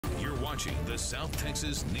watching the South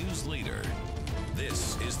Texas News Leader.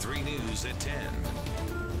 This is 3 News at 10.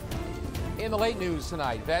 In the late news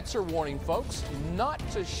tonight, vets are warning folks not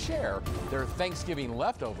to share their Thanksgiving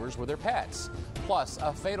leftovers with their pets. Plus,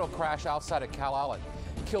 a fatal crash outside of Calallen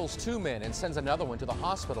kills 2 men and sends another one to the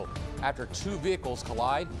hospital after 2 vehicles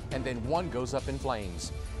collide and then one goes up in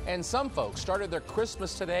flames. And some folks started their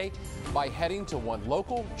Christmas today by heading to one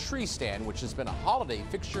local tree stand, which has been a holiday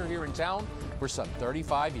fixture here in town for some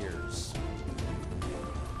 35 years.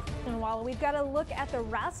 And while we've got to look at the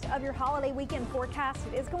rest of your holiday weekend forecast,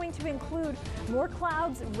 it is going to include more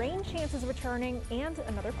clouds, rain chances returning, and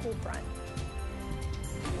another cold front.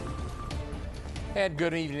 And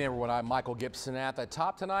good evening, everyone. I'm Michael Gibson. At the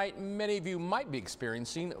top tonight, many of you might be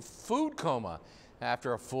experiencing food coma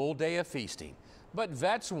after a full day of feasting. But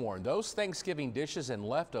vets warn those Thanksgiving dishes and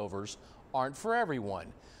leftovers aren't for everyone.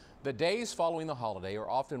 The days following the holiday are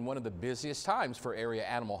often one of the busiest times for area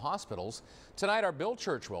animal hospitals. Tonight, our Bill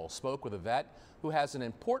Churchwell spoke with a vet who has an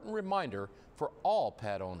important reminder for all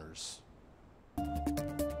pet owners.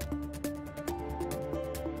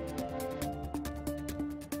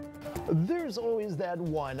 There's always that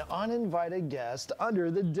one uninvited guest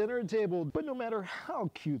under the dinner table, but no matter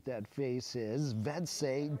how cute that face is, vets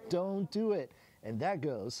say don't do it. And that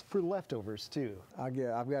goes for leftovers too. I've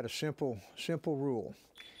got a simple rule.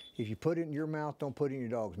 If you put it in your mouth, don't put it in your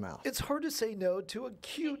dog's mouth. It's hard to say no to a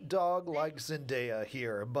cute dog like Zendaya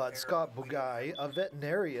here, but Scott Bugay, a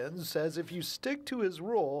veterinarian, says if you stick to his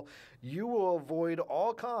rule, you will avoid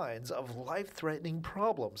all kinds of life-threatening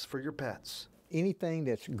problems for your pets. Anything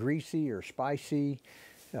that's greasy or spicy,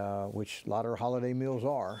 which a lot of our holiday meals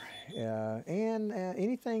are, and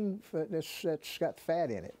anything that's got fat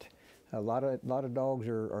in it. A lot of dogs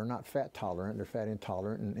are not fat tolerant, they're fat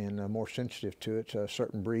intolerant and more sensitive to it,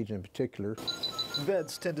 certain breeds in particular.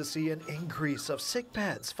 Vets tend to see an increase of sick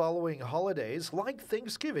pets following holidays like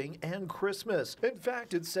Thanksgiving and Christmas. In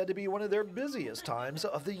fact, it's said to be one of their busiest times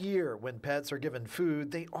of the year when pets are given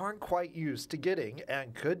food they aren't quite used to getting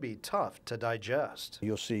and could be tough to digest.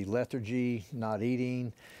 You'll see lethargy, not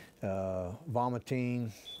eating,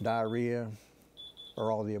 vomiting, diarrhea,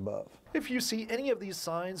 or all the above. If you see any of these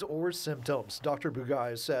signs or symptoms, Dr.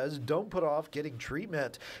 Bugay says don't put off getting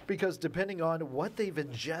treatment because depending on what they've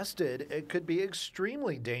ingested, it could be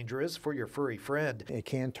extremely dangerous for your furry friend. It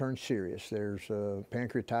can turn serious. There's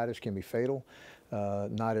pancreatitis can be fatal.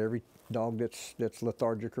 Not every dog that's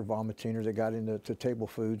lethargic or vomiting or that got into table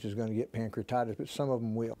foods is going to get pancreatitis, but some of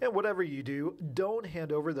them will. And whatever you do, don't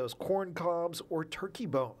hand over those corn cobs or turkey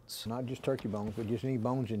bones. Not just turkey bones, but just any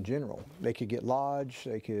bones in general. They could get lodged.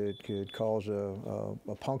 They could cause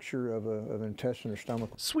a puncture of an intestine or stomach.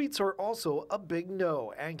 Sweets are also a big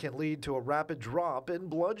no and can lead to a rapid drop in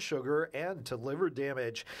blood sugar and to liver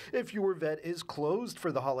damage. If your vet is closed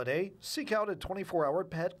for the holiday, seek out a 24-hour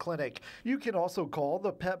pet clinic. You can also call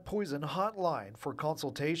the Pet Poison Hotline for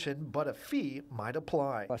consultation, but a fee might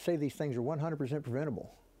apply. I say these things are 100%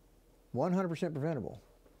 preventable. 100% preventable.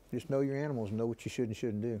 Just know your animals and know what you should and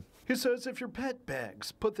shouldn't do. He says if your pet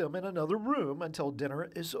begs, put them in another room until dinner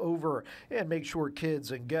is over. And make sure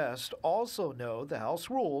kids and guests also know the house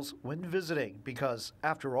rules when visiting, because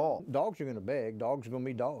after all, dogs are going to beg, dogs are going to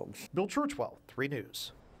be dogs. Bill Churchwell, 3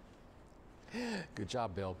 News. Good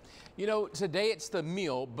job, Bill. You know, today it's the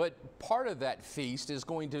meal, but part of that feast is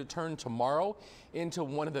going to turn tomorrow into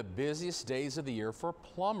one of the busiest days of the year for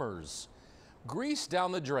plumbers. Grease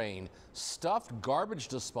down the drain, stuffed garbage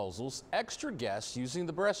disposals, extra guests using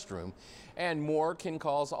the restroom, and more can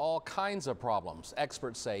cause all kinds of problems.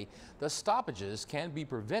 Experts say the stoppages can be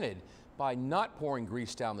prevented by not pouring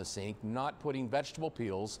grease down the sink, not putting vegetable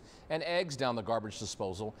peels and eggs down the garbage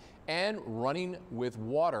disposal, and running with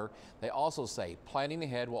water. They also say planning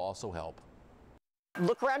ahead will also help.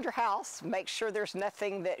 Look around your house, make sure there's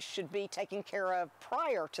nothing that should be taken care of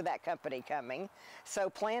prior to that company coming. So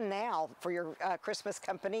plan now for your Christmas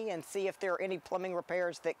company and see if there are any plumbing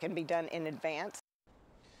repairs that can be done in advance.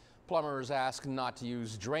 Plumbers ask not to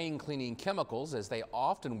use drain cleaning chemicals as they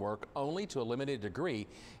often work only to a limited degree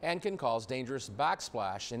and can cause dangerous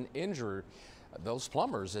backsplash and injure those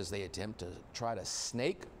plumbers as they attempt to try to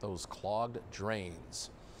snake those clogged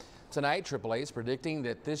drains. Tonight, AAA is predicting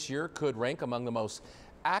that this year could rank among the most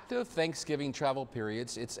active Thanksgiving travel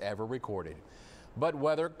periods it's ever recorded. But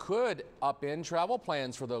weather could upend travel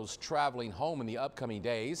plans for those traveling home in the upcoming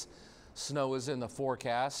days. Snow is in the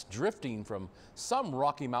forecast, drifting from some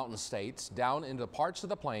Rocky Mountain states down into parts of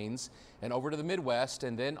the plains and over to the Midwest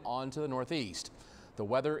and then on to the Northeast. The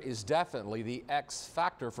weather is definitely the X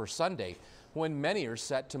factor for Sunday, when many are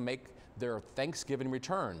set to make their Thanksgiving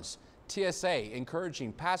returns. TSA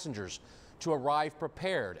encouraging passengers to arrive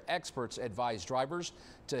prepared. Experts advise drivers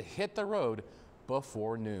to hit the road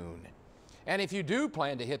before noon. And if you do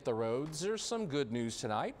plan to hit the roads, there's some good news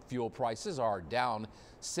tonight. Fuel prices are down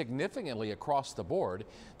significantly across the board.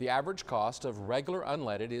 The average cost of regular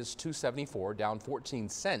unleaded is $2.74, down 14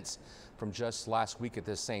 cents from just last week at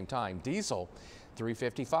this same time. Diesel,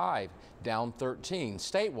 $3.55, down 13.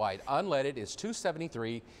 Statewide, unleaded is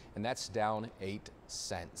 $2.73, and that's down 8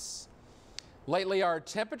 cents. Lately, our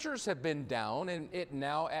temperatures have been down, and it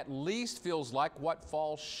now at least feels like what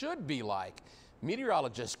fall should be like.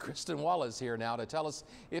 Meteorologist Kristen Wallace here now to tell us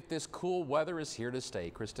if this cool weather is here to stay.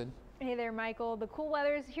 Kristen? Hey there, Michael. The cool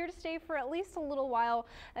weather is here to stay for at least a little while,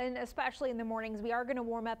 and especially in the mornings. We are going to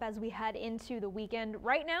warm up as we head into the weekend.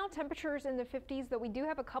 Right now, temperatures in the 50s, but we do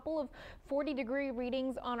have a couple of 40-degree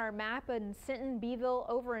readings on our map in Sinton, Beeville,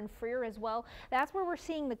 over in Freer as well. That's where we're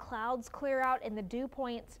seeing the clouds clear out and the dew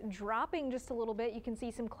points dropping just a little bit. You can see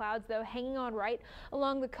some clouds, though, hanging on right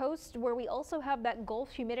along the coast, where we also have that Gulf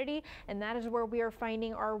humidity, and that is where we are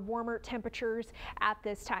finding our warmer temperatures at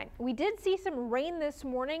this time. We did see some rain this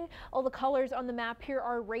morning. All the colors on the map here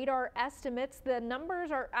are radar estimates. The numbers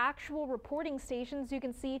are actual reporting stations. You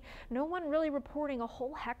can see no one really reporting a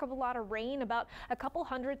whole heck of a lot of rain, about a couple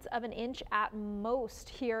hundredths of an inch at most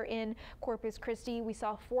here in Corpus Christi. We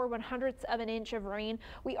saw 4/100ths of an inch of rain.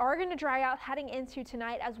 We are going to dry out heading into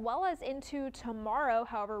tonight as well as into tomorrow.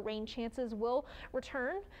 However, rain chances will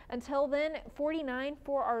return. Until then, 49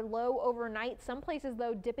 for our low overnight. Some places,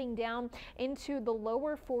 though, dipping down into the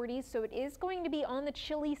lower 40s, so it is going to be on the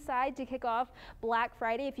chilly side to kick off Black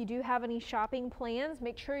Friday. If you do have any shopping plans,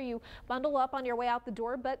 make sure you bundle up on your way out the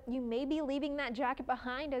door, but you may be leaving that jacket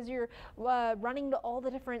behind as you're running to all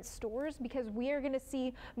the different stores, because we are going to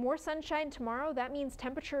see more sunshine tomorrow. That means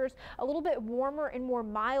temperatures a little bit warmer and more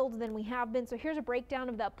mild than we have been. So here's a breakdown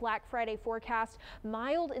of that Black Friday forecast.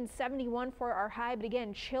 Mild and 71 for our high, but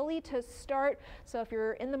again, chilly to start. So if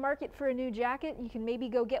you're in the market for a new jacket, you can maybe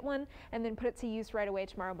go get one and then put it to use right away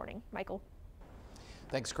tomorrow morning. Michael?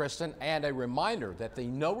 Thanks, Kristen. And a reminder that the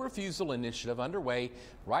No Refusal initiative underway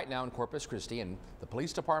right now in Corpus Christi, and the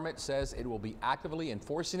police department says it will be actively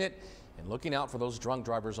enforcing it and looking out for those drunk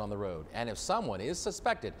drivers on the road. And if someone is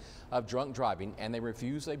suspected of drunk driving and they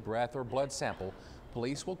refuse a breath or blood sample,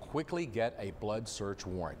 police will quickly get a blood search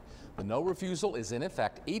warrant. The No Refusal is in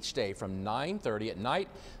effect each day from 9:30 at night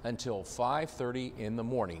until 5:30 in the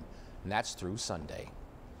morning, and that's through Sunday.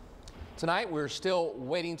 Tonight, we're still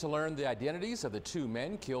waiting to learn the identities of the two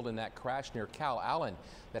men killed in that crash near Cal Allen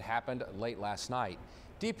that happened late last night.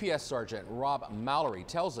 DPS Sergeant Rob Mallory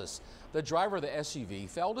tells us the driver of the SUV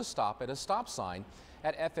failed to stop at a stop sign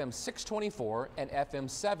at FM 624 and FM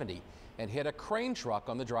 70 and hit a crane truck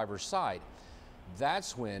on the driver's side.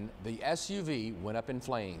 That's when the SUV went up in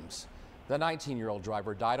flames. The 19-year-old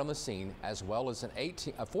driver died on the scene, as well as a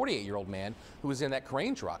 48-year-old man who was in that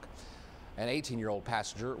crane truck. An 18-year-old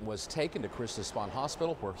passenger was taken to Christus Spawn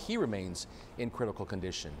Hospital, where he remains in critical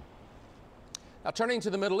condition. Now, turning to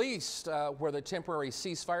the Middle East, where the temporary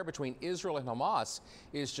ceasefire between Israel and Hamas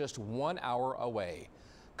is just 1 hour away.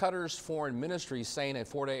 Qatar's foreign ministry saying a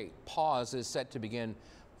 4-day pause is set to begin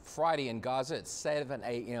Friday in Gaza at 7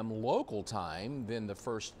 a.m. local time. Then the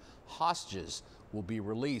first hostages will be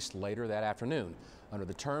released later that afternoon. Under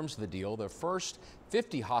the terms of the deal, the first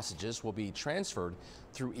 50 hostages will be transferred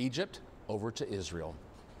through Egypt over to Israel.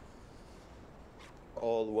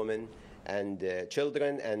 All women and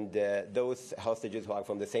children and those hostages who are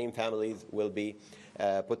from the same families will be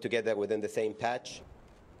put together within the same patch.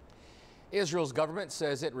 Israel's government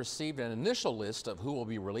says it received an initial list of who will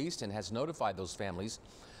be released and has notified those families.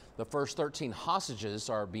 The first 13 hostages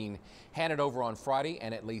are being handed over on Friday,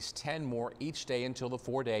 and at least 10 more each day until the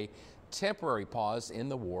 4-day temporary pause in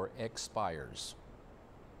the war expires.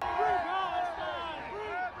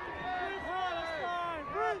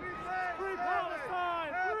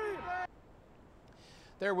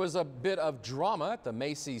 There was a bit of drama at the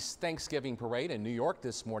Macy's Thanksgiving Parade in New York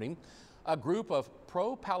this morning. A group of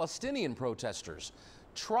pro-Palestinian protesters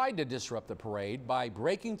tried to disrupt the parade by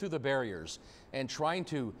breaking through the barriers and trying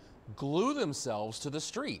to glue themselves to the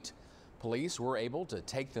street. Police were able to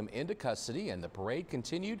take them into custody, and the parade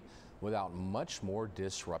continued without much more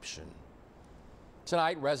disruption.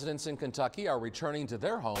 Tonight, residents in Kentucky are returning to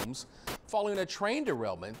their homes following a train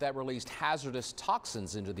derailment that released hazardous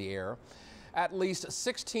toxins into the air. At least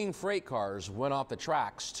 16 freight cars went off the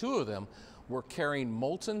tracks. 2 of them were carrying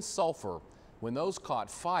molten sulfur. When those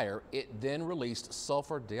caught fire, it then released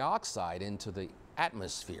sulfur dioxide into the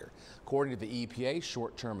atmosphere. According to the EPA,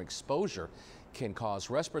 short-term exposure can cause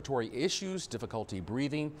respiratory issues, difficulty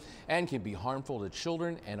breathing, and can be harmful to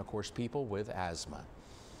children and, of course, people with asthma.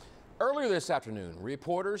 Earlier this afternoon,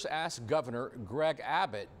 reporters asked Governor Greg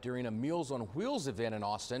Abbott during a Meals on Wheels event in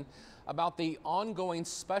Austin about the ongoing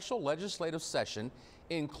special legislative session,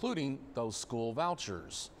 including those school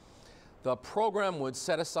vouchers. The program would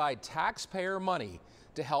set aside taxpayer money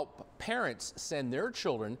to help parents send their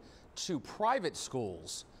children to private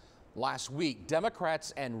schools. Last week,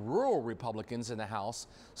 Democrats and rural Republicans in the House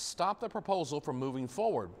stopped the proposal from moving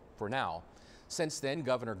forward for now. Since then,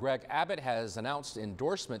 Governor Greg Abbott has announced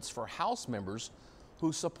endorsements for House members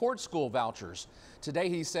who support school vouchers. Today,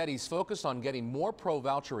 he said he's focused on getting more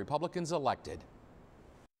pro-voucher Republicans elected.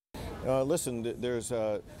 Listen, there is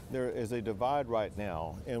a divide right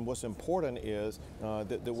now, and what's important is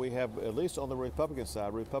that we have, at least on the Republican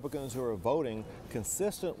side, Republicans who are voting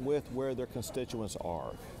consistent with where their constituents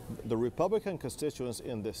are. The Republican constituents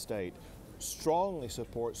in this state strongly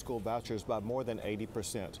support school vouchers by more than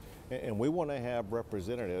 80%. And we want to have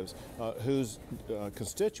representatives whose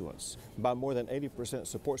constituents by more than 80%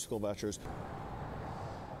 support school vouchers.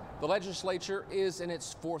 The legislature is in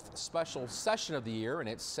its fourth special session of the year, and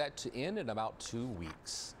it's set to end in about 2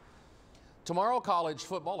 weeks. Tomorrow, college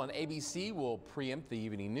football on ABC will preempt the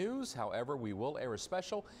evening news. However, we will air a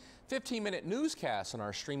special 15-minute newscast on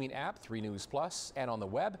our streaming app, 3 News Plus, and on the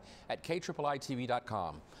web at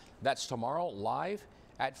KIIITV.com. That's tomorrow live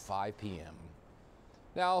at 5 p.m.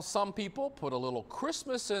 Now, some people put a little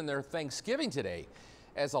Christmas in their Thanksgiving today,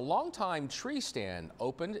 as a longtime tree stand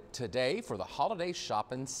opened today for the holiday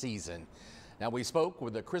shopping season. Now, we spoke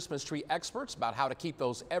with the Christmas tree experts about how to keep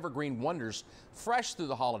those evergreen wonders fresh through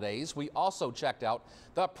the holidays. We also checked out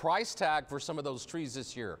the price tag for some of those trees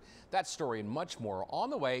this year. That story and much more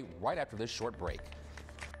on the way right after this short break.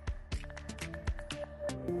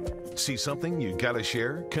 See something you gotta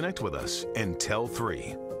share? Connect with us and tell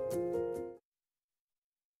 3.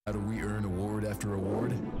 How do we earn award after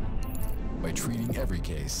award? By treating every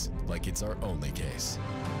case like it's our only case.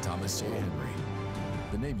 Thomas J. Henry,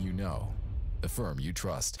 the name you know, the firm you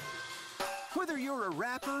trust. Whether you're a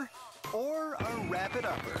rapper or a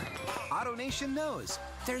wrap-it-upper, AutoNation knows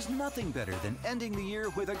there's nothing better than ending the year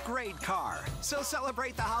with a great car. So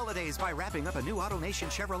celebrate the holidays by wrapping up a new AutoNation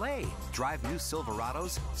Chevrolet. Drive new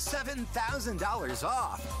Silverados, $7,000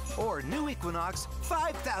 off. Or new Equinox,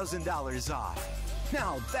 $5,000 off.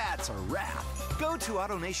 Now that's a wrap. Go to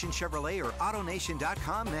AutoNation Chevrolet or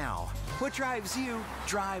AutoNation.com now. What drives you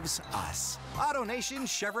drives us. AutoNation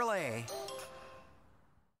Chevrolet.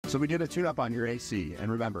 So we did a tune-up on your AC,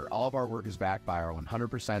 and remember, all of our work is backed by our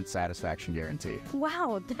 100% satisfaction guarantee.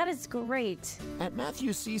 Wow, that is great. At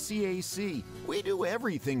Matthews CCAC, we do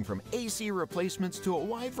everything from AC replacements to a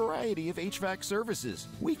wide variety of HVAC services.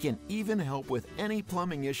 We can even help with any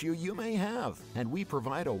plumbing issue you may have, and we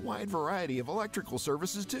provide a wide variety of electrical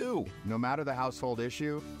services too. No matter the household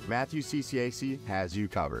issue, Matthews CCAC has you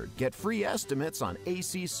covered. Get free estimates on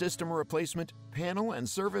AC system replacement, panel and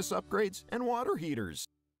service upgrades, and water heaters.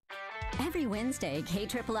 Every Wednesday,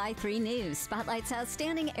 KIII 3 News spotlights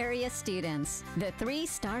outstanding area students. The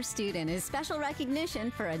 3-star student is special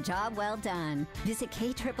recognition for a job well done. Visit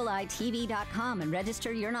KIIITV.com and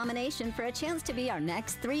register your nomination for a chance to be our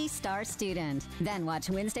next 3-star student. Then watch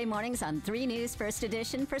Wednesday mornings on 3 News First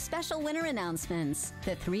Edition for special winner announcements.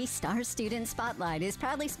 The 3-star student spotlight is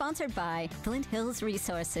proudly sponsored by Flint Hills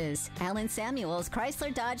Resources, Allen Samuels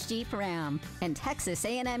Chrysler Dodge Jeep Ram, and Texas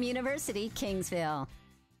A&M University, Kingsville.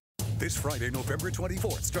 This Friday, November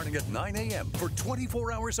 24th, starting at 9 a.m. for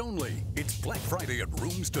 24 hours only. It's Black Friday at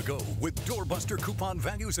Rooms to Go with doorbuster coupon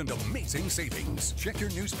values and amazing savings. Check your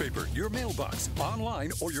newspaper, your mailbox,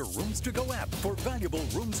 online, or your Rooms to Go app for valuable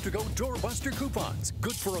Rooms to Go doorbuster coupons.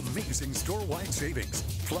 Good for amazing store-wide savings.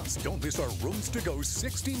 Plus, don't miss our Rooms to Go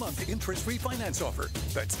 60-month interest-free finance offer.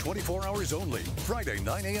 That's 24 hours only. Friday,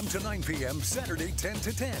 9 a.m. to 9 p.m., Saturday, 10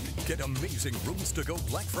 to 10. Get amazing Rooms to Go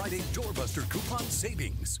Black Friday doorbuster coupon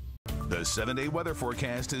savings. The 7-day weather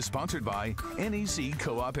forecast is sponsored by NEC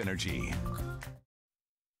Co-op Energy.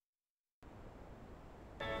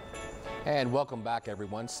 And welcome back,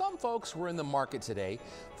 everyone. Some folks were in the market today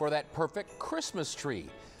for that perfect Christmas tree.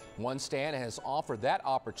 One stand has offered that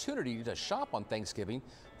opportunity to shop on Thanksgiving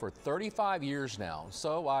for 35 years now.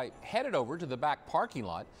 So I headed over to the back parking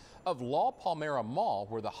lot of La Palmera Mall,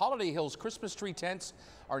 where the Holiday Hills Christmas tree tents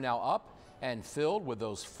are now up and filled with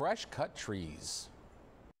those fresh cut trees.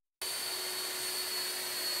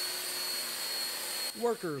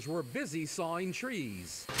 Workers were busy sawing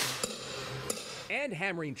trees and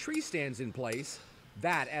hammering tree stands in place.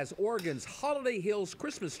 That, as Oregon's Holiday Hills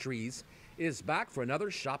Christmas trees is back for another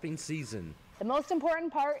shopping season. The most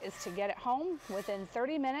important part is to get it home within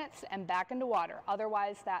 30 minutes and back into water.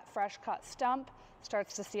 Otherwise, that fresh cut stump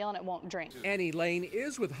starts to seal and it won't drain. Annie Lane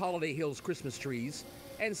is with Holiday Hills Christmas Trees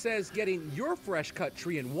and says getting your fresh cut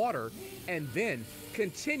tree in water and then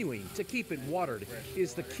continuing to keep it watered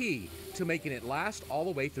is the key to making it last all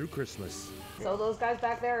the way through Christmas. So those guys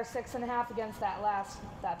back there are 6.5 against that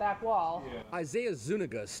back wall. Isaiah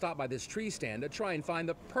Zuniga stopped by this tree stand to try and find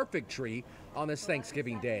the perfect tree on this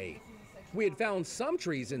Thanksgiving Day. We had found some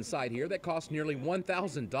trees inside here that cost nearly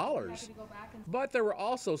 $1,000, but there were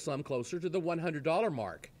also some closer to the $100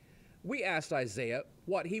 mark. We asked Isaiah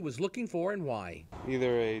what he was looking for and why.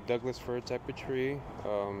 Either a Douglas fir type of tree,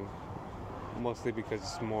 mostly because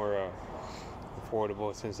it's more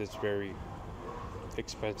affordable since it's very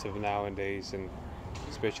expensive nowadays, and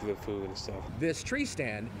especially the food and stuff. This tree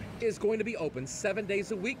stand is going to be open 7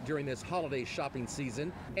 days a week during this holiday shopping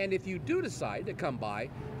season, and if you do decide to come by,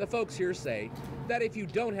 the folks here say that if you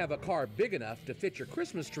don't have a car big enough to fit your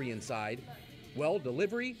Christmas tree inside, well,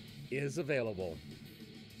 delivery is available.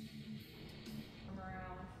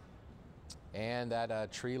 And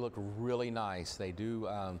that tree looked really nice. They do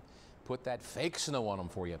put that fake snow on them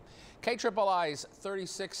for you. KIII's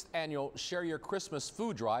 36th annual Share Your Christmas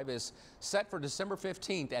Food Drive is set for December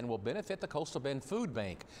 15th and will benefit the Coastal Bend Food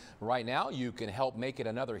Bank. Right now, you can help make it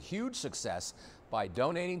another huge success by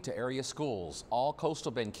donating to area schools. All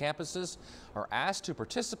Coastal Bend campuses are asked to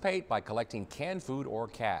participate by collecting canned food or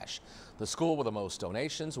cash. The school with the most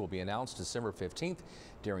donations will be announced December 15th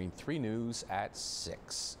during 3 News at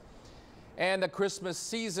 6. And the Christmas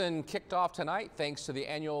season kicked off tonight thanks to the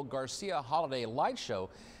annual Garcia Holiday Light Show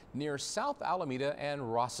near South Alameda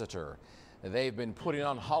and Rossiter. They've been putting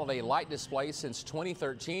on holiday light displays since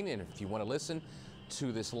 2013, and if you want to listen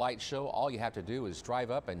to this light show, all you have to do is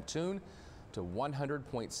drive up and tune to 100.7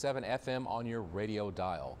 FM on your radio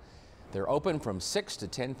dial. They're open from 6 to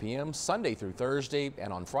 10 p.m. Sunday through Thursday,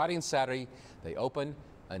 and on Friday and Saturday, they open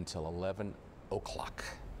until 11 o'clock.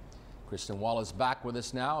 Kristen Wall is back with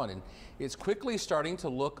us now, and it's quickly starting to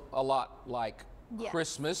look a lot like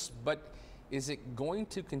Christmas, but is it going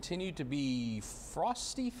to continue to be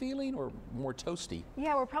frosty feeling or more toasty?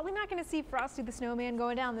 Yeah, we're probably not going to see Frosty the Snowman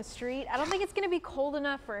going down the street. I don't think it's going to be cold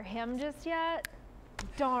enough for him just yet.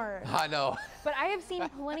 Darn. I know. But I have seen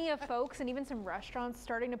plenty of folks and even some restaurants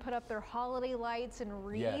starting to put up their holiday lights and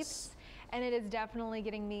wreaths. Yes. And it is definitely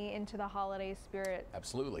getting me into the holiday spirit.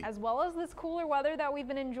 Absolutely. As well as this cooler weather that we've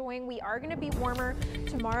been enjoying. We are going to be warmer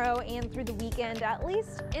tomorrow and through the weekend, at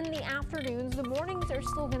least in the afternoons. The mornings are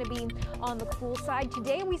still going to be on the cool side.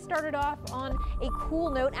 Today we started off on a cool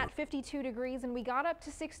note at 52 degrees and we got up to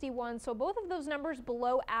 61. So both of those numbers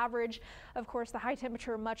below average. Of course, the high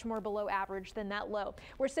temperature much more below average than that low.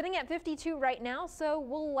 We're sitting at 52 right now, so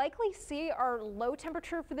we'll likely see our low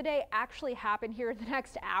temperature for the day actually happen here in the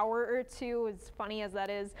next hour or two. As funny as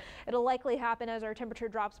that is, it'll likely happen as our temperature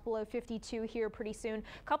drops below 52 here pretty soon.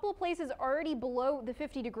 A couple of places already below the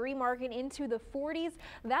 50-degree mark and into the 40s.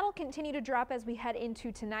 That'll continue to drop as we head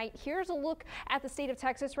into tonight. Here's a look at the state of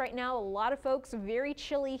Texas right now. A lot of folks very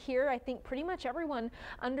chilly here. I think pretty much everyone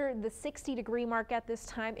under the 60-degree mark at this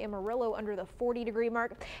time. Amarillo under the 40-degree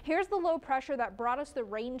mark. Here's the low pressure that brought us the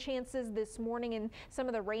rain chances this morning and some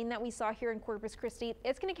of the rain that we saw here in Corpus Christi.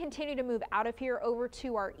 It's going to continue to move out of here over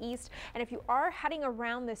to our east. And if you are heading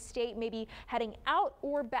around the state, maybe heading out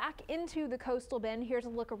or back into the coastal bend, here's a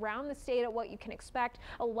look around the state at what you can expect.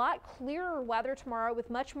 A lot clearer weather tomorrow with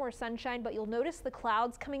much more sunshine, but you'll notice the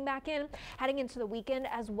clouds coming back in heading into the weekend,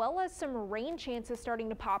 as well as some rain chances starting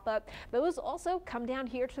to pop up. Those also come down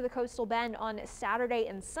here to the coastal bend on Saturday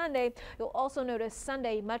and Sunday. You'll also notice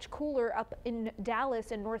Sunday much cooler up in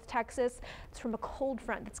Dallas and North Texas. It's from a cold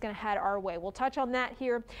front that's going to head our way. We'll touch on that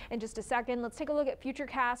here in just a second. Let's take a look at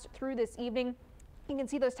Futurecast through this evening. You can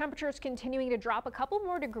see those temperatures continuing to drop a couple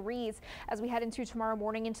more degrees as we head into tomorrow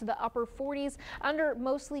morning into the upper 40s under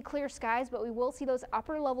mostly clear skies, but we will see those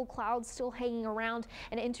upper level clouds still hanging around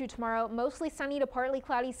and into tomorrow. Mostly sunny to partly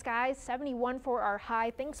cloudy skies, 71 for our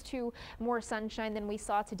high, thanks to more sunshine than we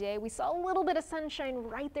saw today. We saw a little bit of sunshine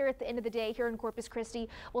right there at the end of the day here in Corpus Christi.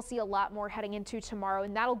 We'll see a lot more heading into tomorrow,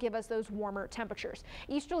 and that'll give us those warmer temperatures.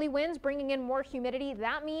 Easterly winds bringing in more humidity.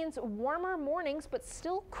 That means warmer mornings, but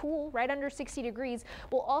still cool, right under 60 degrees.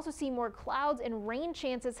 We'll also see more clouds and rain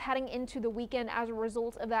chances heading into the weekend as a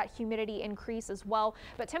result of that humidity increase as well.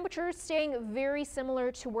 But temperatures staying very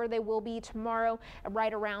similar to where they will be tomorrow,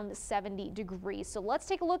 right around 70 degrees. So let's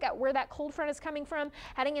take a look at where that cold front is coming from.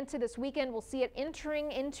 Heading into this weekend, we'll see it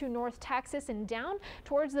entering into North Texas and down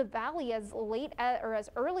towards the valley as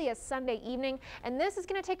early as Sunday evening. And this is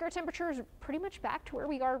going to take our temperatures pretty much back to where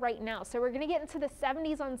we are right now. So we're going to get into the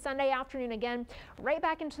 70s on Sunday afternoon again, right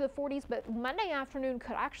back into the 40s, but Monday afternoon afternoon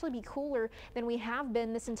could actually be cooler than we have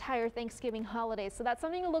been this entire Thanksgiving holiday. So that's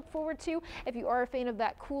something to look forward to if you are a fan of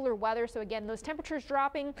that cooler weather. So again, those temperatures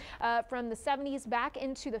dropping from the 70s back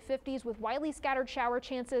into the 50s with widely scattered shower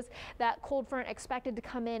chances. That cold front expected to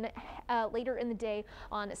come in later in the day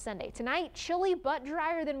on Sunday. Tonight, chilly but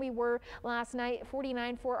drier than we were last night.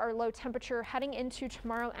 49 for our low temperature heading into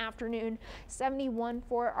tomorrow afternoon. 71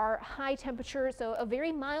 for our high temperature. So a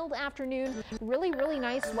very mild afternoon. Really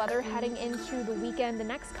nice weather heading into the weekend. The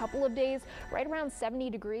next couple of days right around 70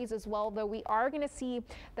 degrees as well, though we are going to see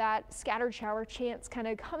that scattered shower chance kind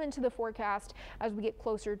of come into the forecast as we get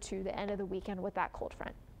closer to the end of the weekend with that cold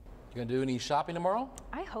front. You gonna do any shopping tomorrow?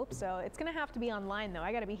 I hope so. It's gonna have to be online though.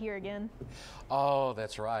 I gotta be here again. Oh,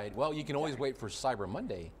 that's right. Well, you can always wait for Cyber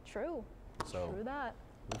Monday. True. So True that.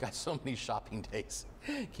 We've got so many shopping days.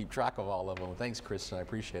 Keep track of all of them. Thanks, Kristen. I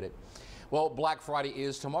appreciate it. Well, Black Friday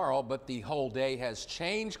is tomorrow, but the whole day has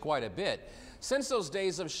changed quite a bit since those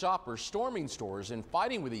days of shoppers storming stores and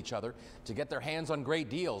fighting with each other to get their hands on great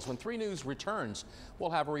deals. When 3 News returns,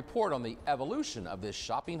 we'll have a report on the evolution of this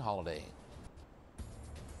shopping holiday.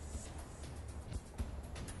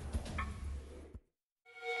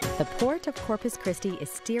 The Port of Corpus Christi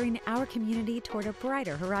is steering our community toward a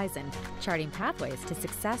brighter horizon, charting pathways to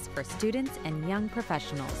success for students and young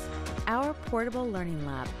professionals. Our portable learning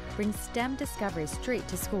lab brings STEM discovery straight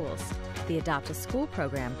to schools. The Adopt a School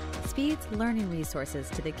program speeds learning resources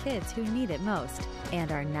to the kids who need it most.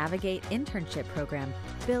 And our Navigate internship program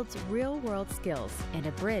builds real-world skills and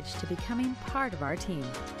a bridge to becoming part of our team.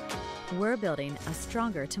 We're building a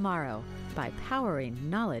stronger tomorrow by powering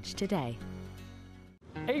knowledge today.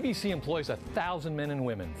 ABC employs 1,000 men and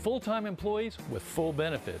women, full-time employees with full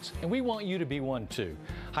benefits, and we want you to be one too.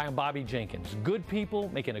 Hi, I'm Bobby Jenkins. Good people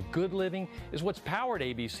making a good living is what's powered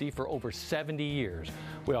ABC for over 70 years.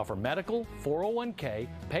 We offer medical, 401k,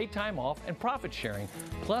 paid time off, and profit sharing,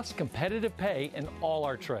 plus competitive pay in all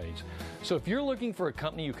our trades. So if you're looking for a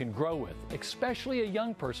company you can grow with, especially a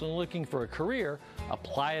young person looking for a career,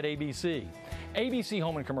 apply at ABC. ABC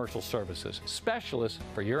Home and Commercial Services, specialists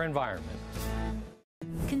for your environment.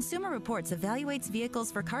 Consumer Reports evaluates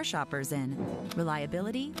vehicles for car shoppers in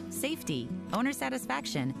reliability, safety, owner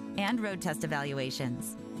satisfaction, and road test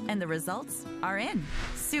evaluations. And the results are in.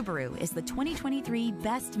 Subaru is the 2023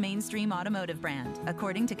 best mainstream automotive brand,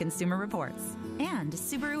 according to Consumer Reports. And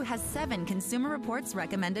Subaru has 7 Consumer Reports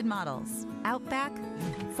recommended models: Outback,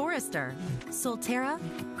 Forester, Solterra,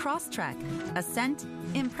 Crosstrek, Ascent,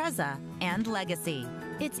 Impreza, and Legacy.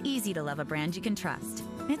 It's easy to love a brand you can trust.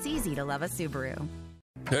 It's easy to love a Subaru.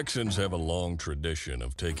 Texans have a long tradition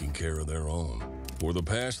of taking care of their own. For the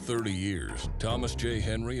past 30 years, Thomas J.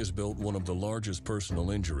 Henry has built one of the largest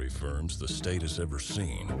personal injury firms the state has ever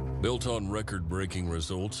seen. Built on record-breaking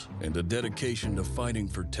results and a dedication to fighting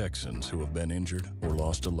for Texans who have been injured or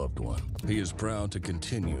lost a loved one. He is proud to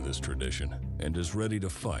continue this tradition and is ready to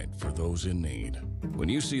fight for those in need. When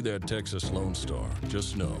you see that Texas Lone Star,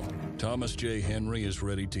 just know Thomas J. Henry is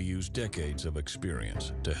ready to use decades of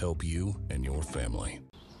experience to help you and your family.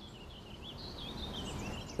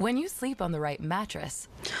 When you sleep on the right mattress,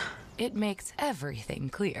 it makes everything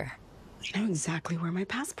clear. I know exactly where my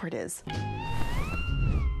passport is.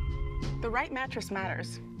 The right mattress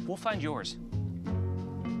matters. We'll find yours.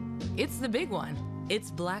 It's the big one. It's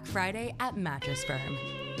Black Friday at Mattress Firm.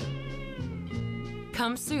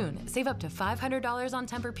 Come soon. Save up to $500 on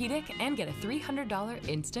Tempur-Pedic and get a $300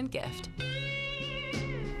 instant gift.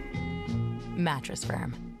 Mattress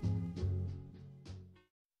Firm.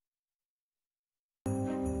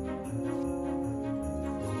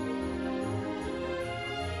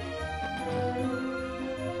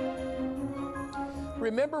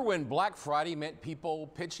 Remember when Black Friday meant people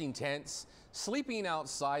pitching tents, sleeping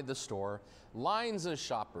outside the store, lines of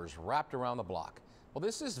shoppers wrapped around the block? Well,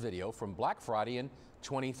 this is video from Black Friday in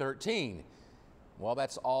 2013. Well,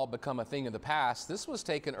 that's all become a thing of the past. This was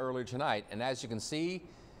taken earlier tonight, and as you can see,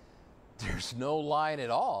 there's no line at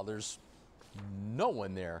all. There's no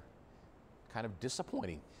one there. Kind of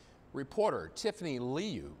disappointing. Reporter Tiffany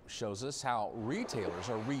Liu shows us how retailers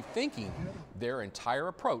are rethinking their entire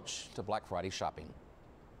approach to Black Friday shopping.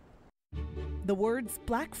 The words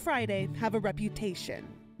Black Friday have a reputation.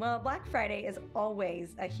 Well, Black Friday is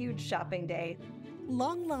always a huge shopping day.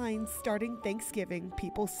 Long lines starting Thanksgiving,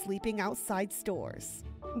 people sleeping outside stores.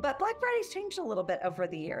 But Black Friday's changed a little bit over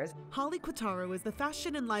the years. Holly Quattaro is the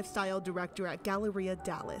fashion and lifestyle director at Galleria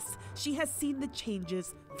Dallas. She has seen the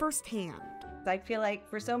changes firsthand. I feel like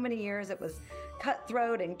for so many years it was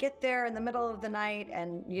cutthroat and get there in the middle of the night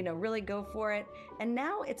and, really go for it. And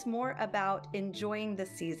now it's more about enjoying the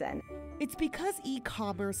season. It's because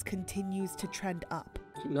e-commerce continues to trend up.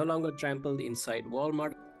 no longer trampled inside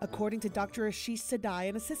Walmart. According to Dr. Ashish Sadai,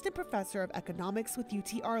 an assistant professor of economics with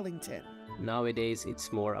UT Arlington. Nowadays,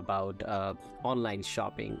 it's more about online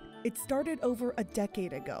shopping. It started over a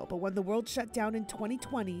decade ago, but when the world shut down in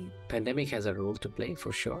 2020, Pandemic has a role to play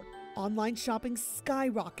for sure. online shopping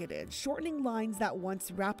skyrocketed, shortening lines that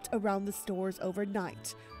once wrapped around the stores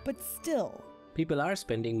overnight. But still, People are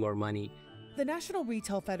spending more money. the National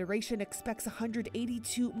Retail Federation expects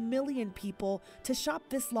 182 million people to shop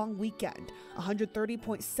this long weekend.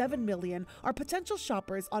 130.7 million are potential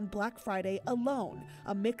shoppers on Black Friday alone,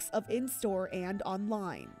 a mix of in-store and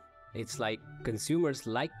online. It's like consumers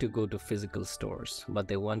like to go to physical stores, but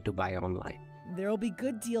they want to buy online. There'll be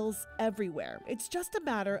good deals everywhere. It's just a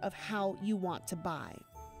matter of how you want to buy.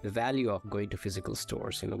 The value of going to physical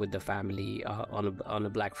stores, with the family on a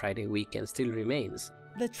Black Friday weekend still remains.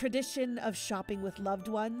 The tradition of shopping with loved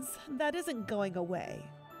ones, that isn't going away.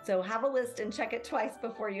 So have a list and check it twice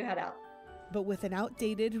before you head out. But with an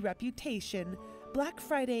outdated reputation, Black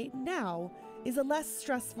Friday now is a less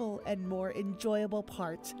stressful and more enjoyable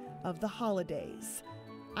part of the holidays.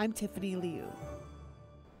 I'm Tiffany Liu.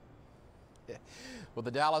 Well,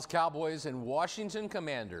 the Dallas Cowboys and Washington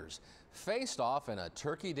Commanders faced off in a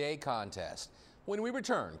Turkey Day contest. When we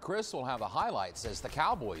return, Chris will have the highlights as the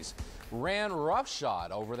Cowboys ran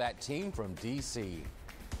roughshod over that team from D.C.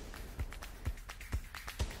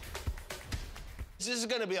 This is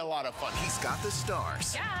going to be a lot of fun. He's got the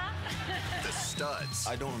stars. Yeah. The studs.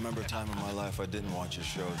 I don't remember a time in my life I didn't watch his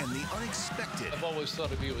shows. And the unexpected. I've always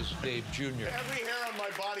thought of you as Dave Jr. Every hair on my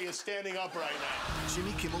body is standing up right now.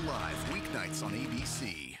 Jimmy Kimmel Live, weeknights on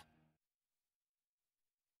ABC.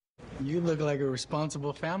 You look like a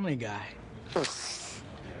responsible family guy.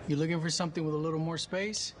 You looking for something with a little more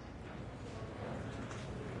space?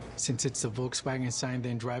 Since it's the Volkswagen Sign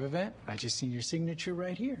Then Drive event, I just seen your signature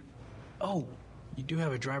right here. Oh, you do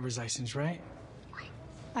have a driver's license, right?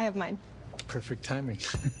 I have mine. Perfect timing.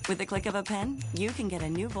 With the click of a pen, you can get a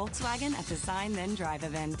new Volkswagen at the Sign Then Drive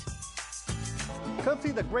event. Come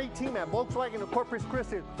see the great team at Volkswagen of Corpus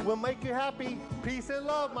Christi. We'll make you happy. Peace and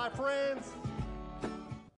love, my friends.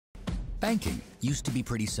 Banking used to be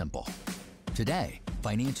pretty simple. Today,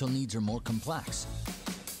 financial needs are more complex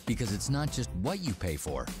because it's not just what you pay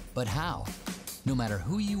for, but how. No matter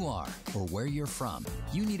who you are or where you're from,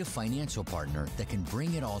 you need a financial partner that can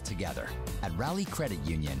bring it all together. At Rally Credit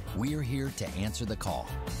Union, we're here to answer the call,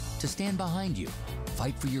 to stand behind you,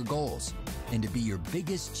 fight for your goals, and to be your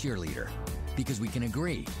biggest cheerleader. Because we can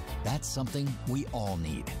agree, that's something we all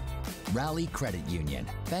need. Rally Credit Union,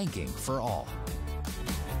 banking for all.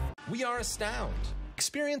 We are Astound.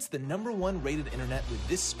 Experience the #1 rated internet with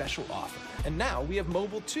this special offer. And now we have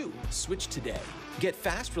mobile too. Switch today. Get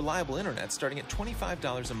fast, reliable internet starting at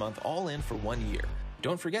 $25 a month all in for 1 year.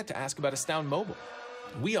 Don't forget to ask about Astound Mobile.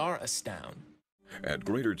 We are Astound. At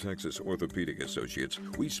Greater Texas Orthopedic Associates,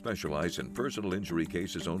 we specialize in personal injury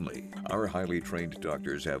cases only. Our highly trained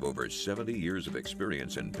doctors have over 70 years of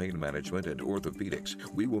experience in pain management and orthopedics.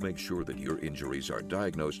 We will make sure that your injuries are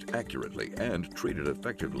diagnosed accurately and treated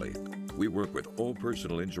effectively. We work with all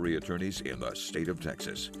personal injury attorneys in the state of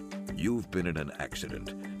Texas. You've been in an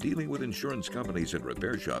accident. Dealing with insurance companies and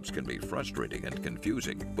repair shops can be frustrating and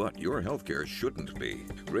confusing, but your healthcare shouldn't be.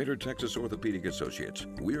 Greater Texas Orthopedic Associates,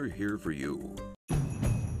 we're here for you.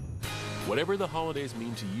 Whatever the holidays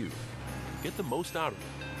mean to you, get the most out of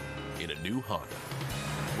it in a new Honda.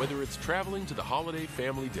 Whether it's traveling to the holiday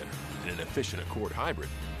family dinner in an efficient Accord hybrid,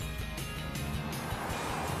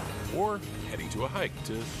 or heading to a hike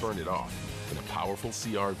to burn it off in a powerful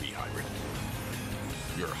CR-V hybrid.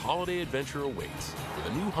 Your holiday adventure awaits with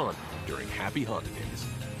a new Honda during Happy Honda Days.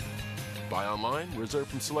 Buy online, reserve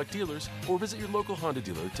from select dealers, or visit your local Honda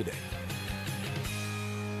dealer today.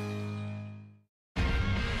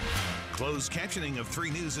 Closed captioning of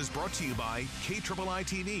 3 News is brought to you by KIII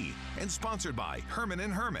TV and sponsored by Herman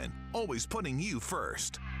 & Herman, always putting you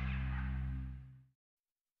first.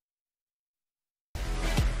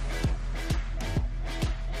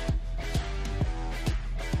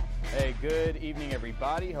 Hey, good evening,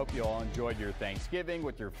 everybody. Hope you all enjoyed your Thanksgiving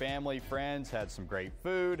with your family, friends, had some great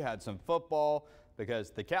food, had some football,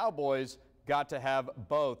 because the Cowboys got to have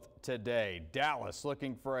both today. Dallas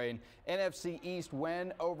looking for an NFC East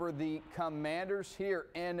win over the Commanders here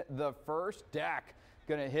in the first. Dak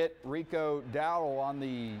going to hit Rico Dowdle on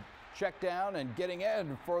the check down and getting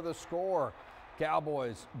in for the score.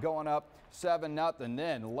 Cowboys going up 7-0.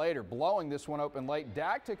 Then later blowing this one open late.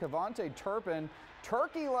 Dak to Kevontae Turpin.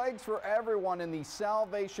 Turkey legs for everyone in the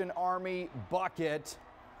Salvation Army bucket.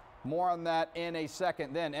 More on that in a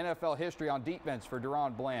second. Then NFL history on defense for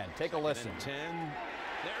Deron Bland. Take a listen. 10.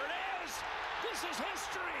 There it is. This is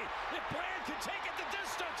history. If Bland can take it the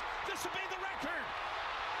distance, this will be the record.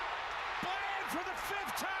 Bland for the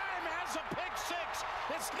 5th time has a pick six.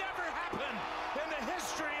 It's never happened in the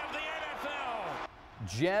history of the NFL.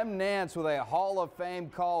 Jim Nantz with a Hall of Fame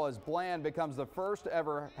call as Bland becomes the first to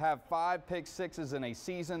ever have 5 pick sixes in a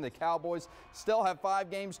season. The Cowboys still have 5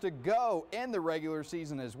 games to go in the regular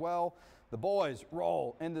season as well. The boys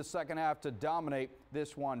roll in the second half to dominate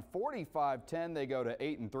this one 45-10. They go to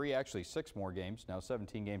 8-3, actually 6 more games, now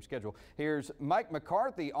 17-game schedule. Here's Mike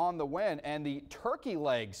McCarthy on the win and the turkey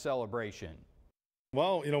leg celebration.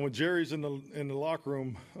 Well, you know, when Jerry's in the locker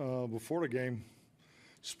room before the game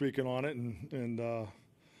speaking on it, and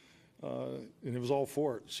it was all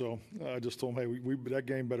for it. So I just told him, hey, that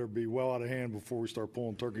game better be well out of hand before we start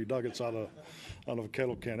pulling turkey nuggets out of a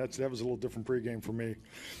kettle can. That was a little different pregame for me.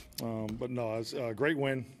 But no, it's a great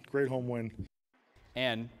win, great home win.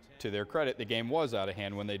 And to their credit, the game was out of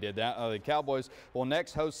hand when they did that. The Cowboys will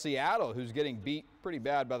next host Seattle, who's getting beat pretty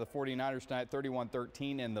bad by the 49ers tonight,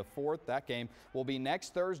 31-13 in the 4th. That game will be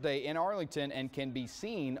next Thursday in Arlington and can be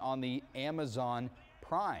seen on the Amazon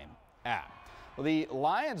Prime app. Well, the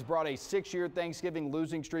Lions brought a 6-year Thanksgiving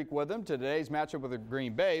losing streak with them to today's matchup with the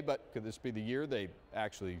Green Bay, but could this be the year they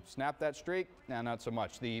actually snap that streak? No, not so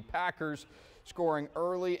much. The Packers scoring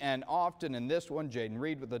early and often in this one. Jaden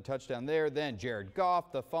Reed with the touchdown there, then Jared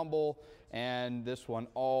Goff, the fumble, and this one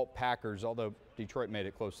all Packers, although Detroit made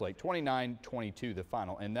it close late. 29-22 the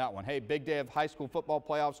final in that one. Hey, big day of high school football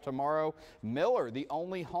playoffs tomorrow. Miller, the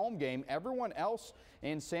only home game. Everyone else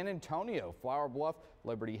in San Antonio. Flower Bluff,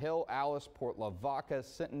 Liberty Hill, Alice, Port Lavaca,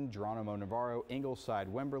 Sinton, Geronimo Navarro, Ingleside,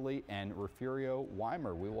 Wimberley, and Refugio,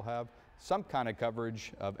 Weimar. We will have some kind of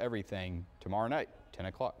coverage of everything tomorrow night, 10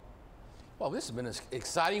 o'clock. Well, this has been an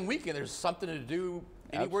exciting weekend. There's something to do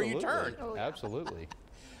anywhere you turn. Oh, yeah. Absolutely.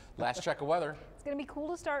 Last check of weather. It's going to be cool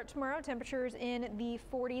to start tomorrow. Temperatures in the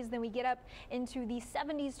 40s. Then we get up into the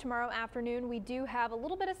 70s tomorrow afternoon. We do have a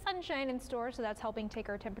little bit of sunshine in store, so that's helping take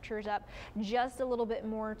our temperatures up just a little bit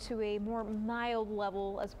more to a more mild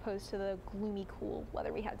level as opposed to the gloomy, cool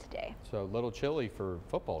weather we had today. So a little chilly for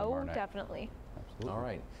football tomorrow night. Oh, definitely. Absolutely. All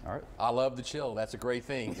right. All right. I love the chill. That's a great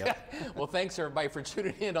thing. Yep. Well, thanks everybody for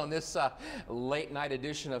tuning in on this late night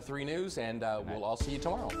edition of 3 News, and we'll all see you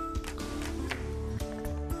tomorrow.